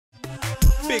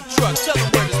big truck, tell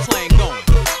them where this plane going.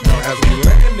 Now as we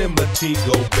land in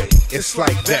Montego Bay, it's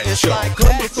like that, y'all.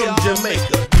 Coming from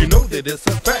Jamaica, you know that it's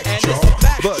a fact, y'all.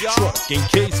 The truck in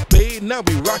case paid, now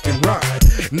we rock and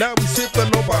ride. Now we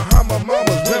sippin' on Bahama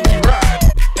Mamas when we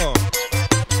ride.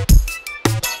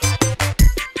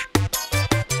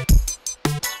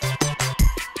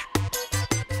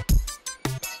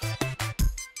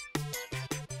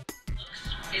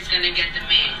 It's gonna get the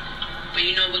man. But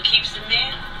you know what keeps the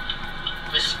man?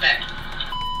 Respect.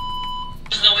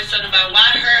 There's always something about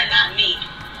why her and not me.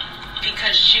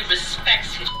 Because she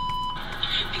respects his.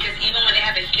 Because even when they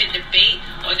have a heated debate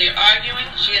or they're arguing,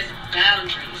 she has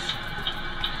boundaries.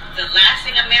 The last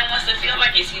thing a man wants to feel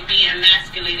like is he's being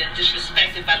emasculated and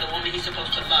disrespected by the woman he's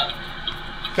supposed to love.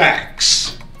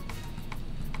 Facts.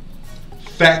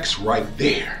 Facts right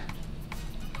there.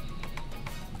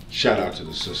 Shout out to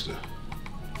the sister.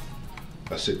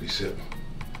 I Sippy Sip.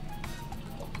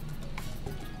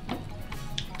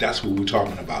 That's what we're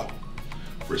talking about.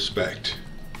 Respect.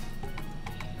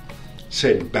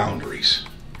 Setting boundaries.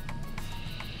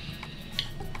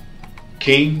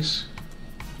 Kings,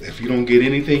 if you don't get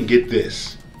anything, get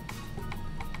this.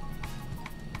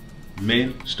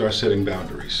 Men, start setting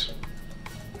boundaries.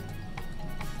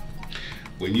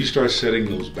 When you start setting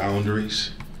those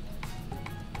boundaries,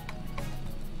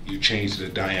 you change the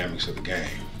dynamics of the game.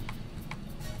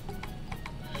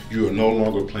 You are no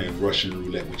longer playing Russian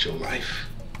roulette with your life.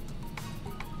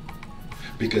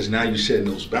 Because now you're setting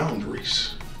those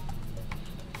boundaries.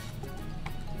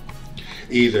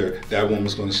 Either that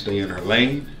woman's going to stay in her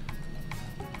lane,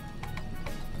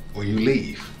 or you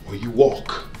leave, or you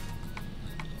walk.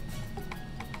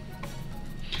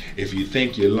 If you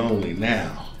think you're lonely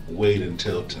now, wait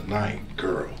until tonight,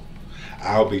 girl.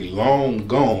 I'll be long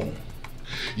gone.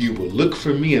 You will look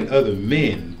for me and other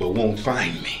men, but won't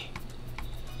find me.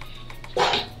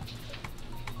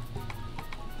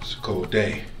 It's a cold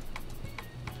day.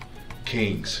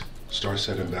 Kings, start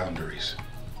setting boundaries.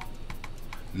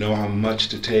 Know how much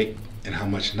to take and how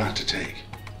much not to take.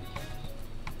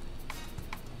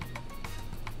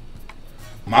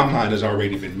 My mind has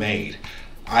already been made.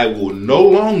 I will no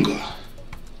longer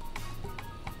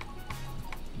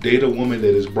date a woman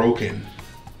that is broken,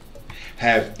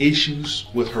 have issues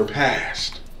with her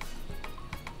past,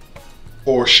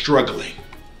 or struggling.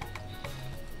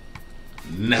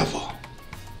 Never.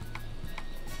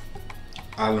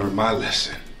 I learned my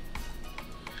lesson.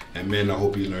 And men, I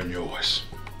hope you learn yours.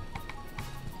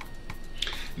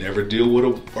 Never deal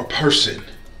with a person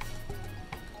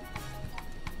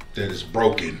that is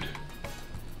broken,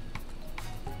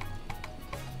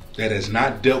 that has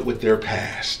not dealt with their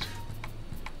past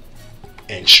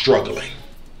and struggling.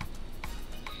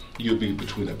 You'll be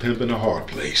between a pimp and a hard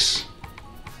place.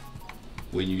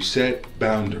 When you set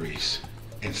boundaries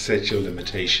and set your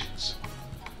limitations,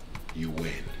 you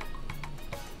win.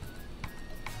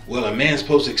 Well, a man's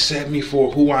supposed to accept me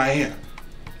for who I am.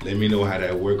 Let me know how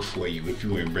that worked for you if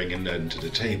you ain't bringing nothing to the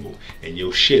table and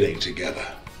your shit ain't together.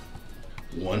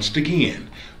 Once again,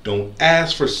 don't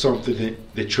ask for something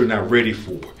that you're not ready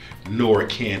for, nor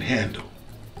can handle.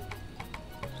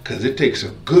 Because it takes a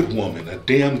good woman, a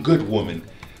damn good woman,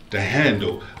 to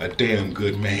handle a damn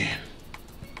good man.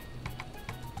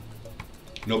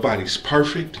 Nobody's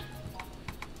perfect.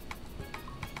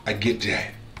 I get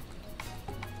that.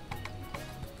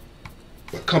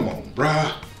 But come on,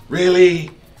 bruh.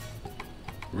 Really?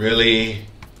 Really?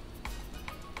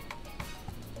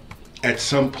 At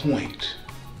some point,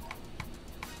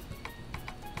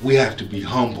 we have to be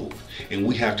humble and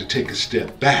we have to take a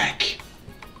step back.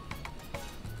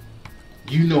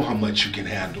 You know how much you can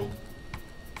handle.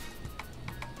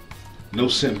 No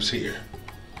simps here.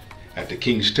 At the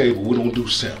King's table, we don't do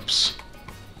simps.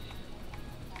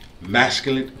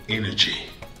 Masculine energy.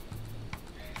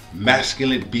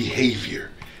 Masculine behavior.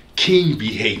 King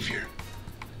behavior.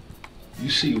 You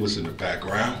see what's in the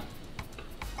background?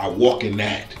 I walk in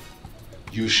that.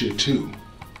 You should too.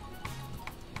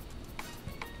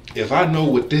 If I know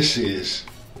what this is,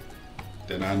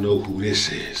 then I know who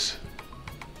this is.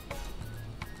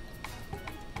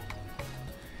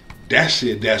 That's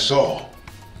it, that's all.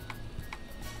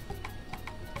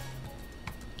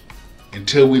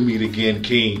 Until we meet again,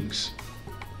 Kings.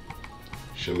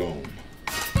 Shalom.